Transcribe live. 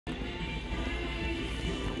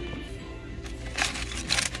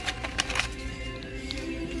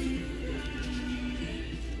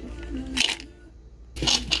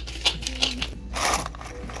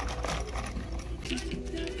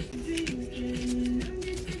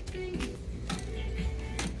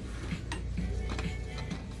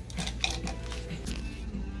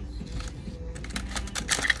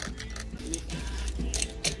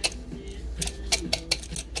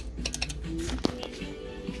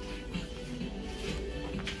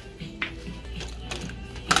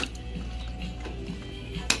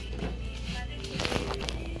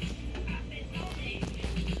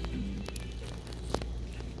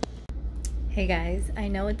Hey guys, I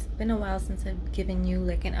know it's been a while since I've given you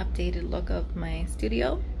like an updated look of my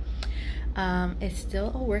studio. It's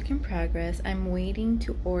still a work in progress. I'm waiting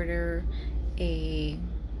to order I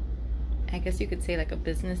guess you could say like a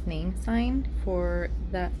business name sign for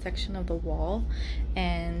that section of the wall.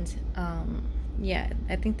 And yeah,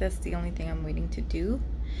 I think that's the only thing I'm waiting to do.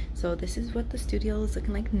 So this is what the studio is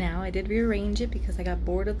looking like now. I did rearrange it because I got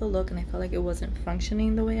bored of the look and I felt like it wasn't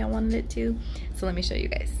functioning the way I wanted it to. So let me show you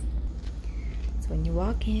guys. When you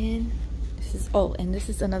walk in, this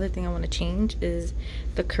is another thing I want to change is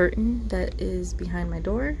the curtain that is behind my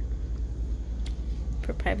door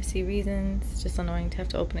for privacy reasons. It's just annoying to have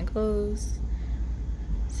to open and close.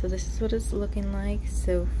 So this is what it's looking like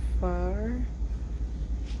so far.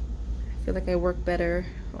 I feel like I work better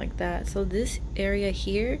like that. So this area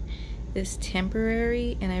here is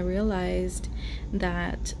temporary, and I realized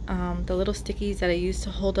that the little stickies that I used to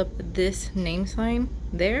hold up this name sign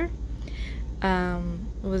there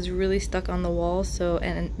was really stuck on the wall. So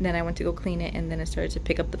and then I went to go clean it, and then it started to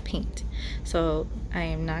pick up the paint. So I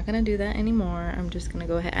am not gonna do that anymore. I'm just gonna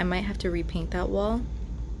go ahead. I might have to repaint that wall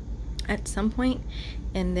at some point,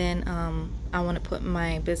 and then I want to put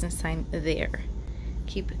my business sign there.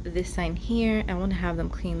 Keep this sign here. I want to have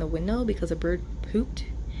them clean the window because a bird pooped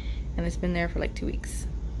and it's been there for like 2 weeks.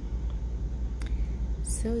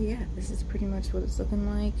 So yeah, this is pretty much what it's looking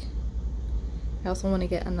like. I also want to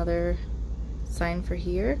get another sign for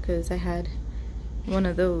here because I had one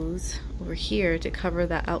of those over here to cover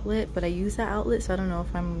that outlet, but I used that outlet, so I don't know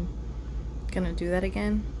if I'm gonna do that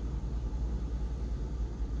again.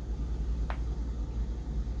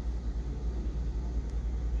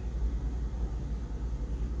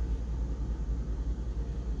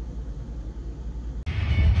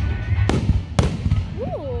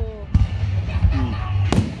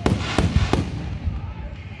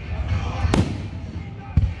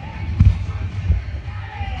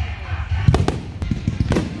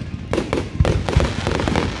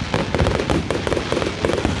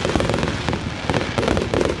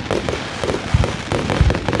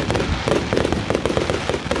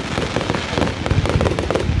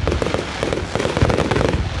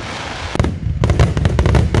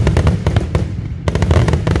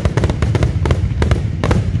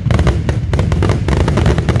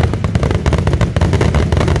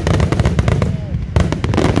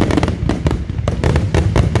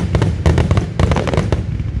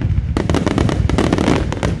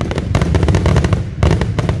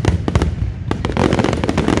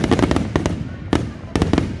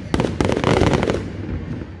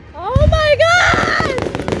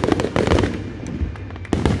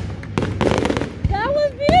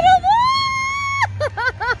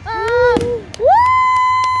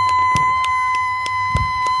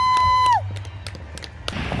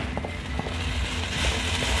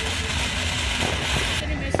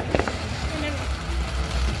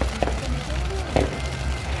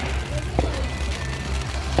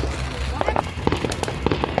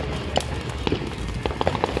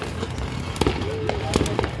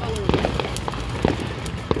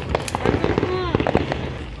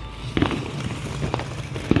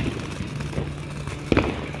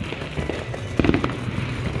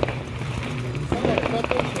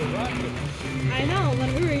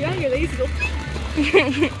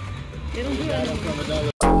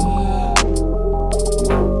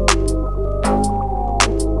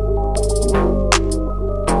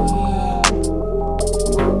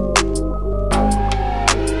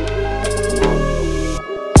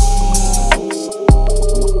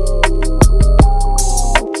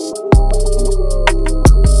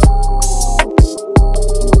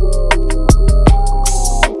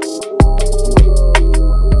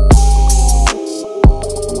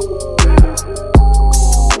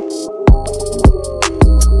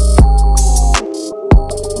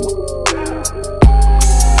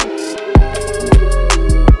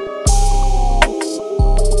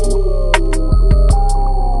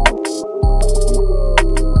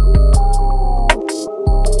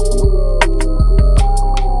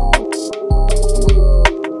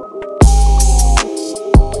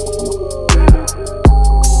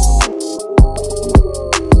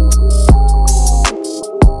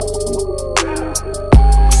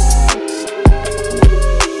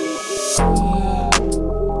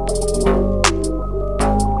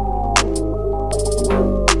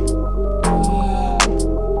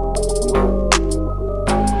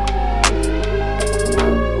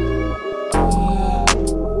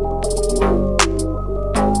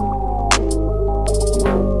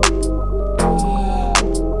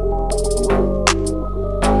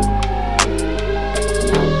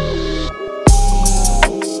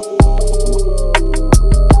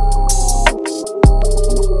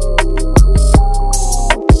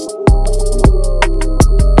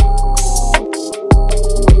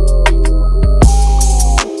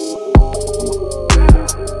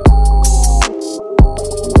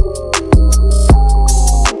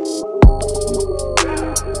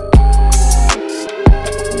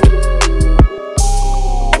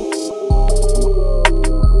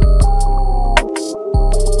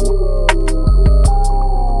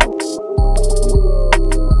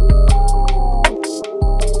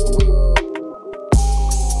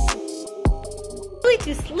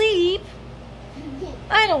 to sleep.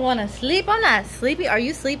 I don't want to sleep. I'm not sleepy. Are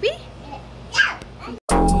you sleepy?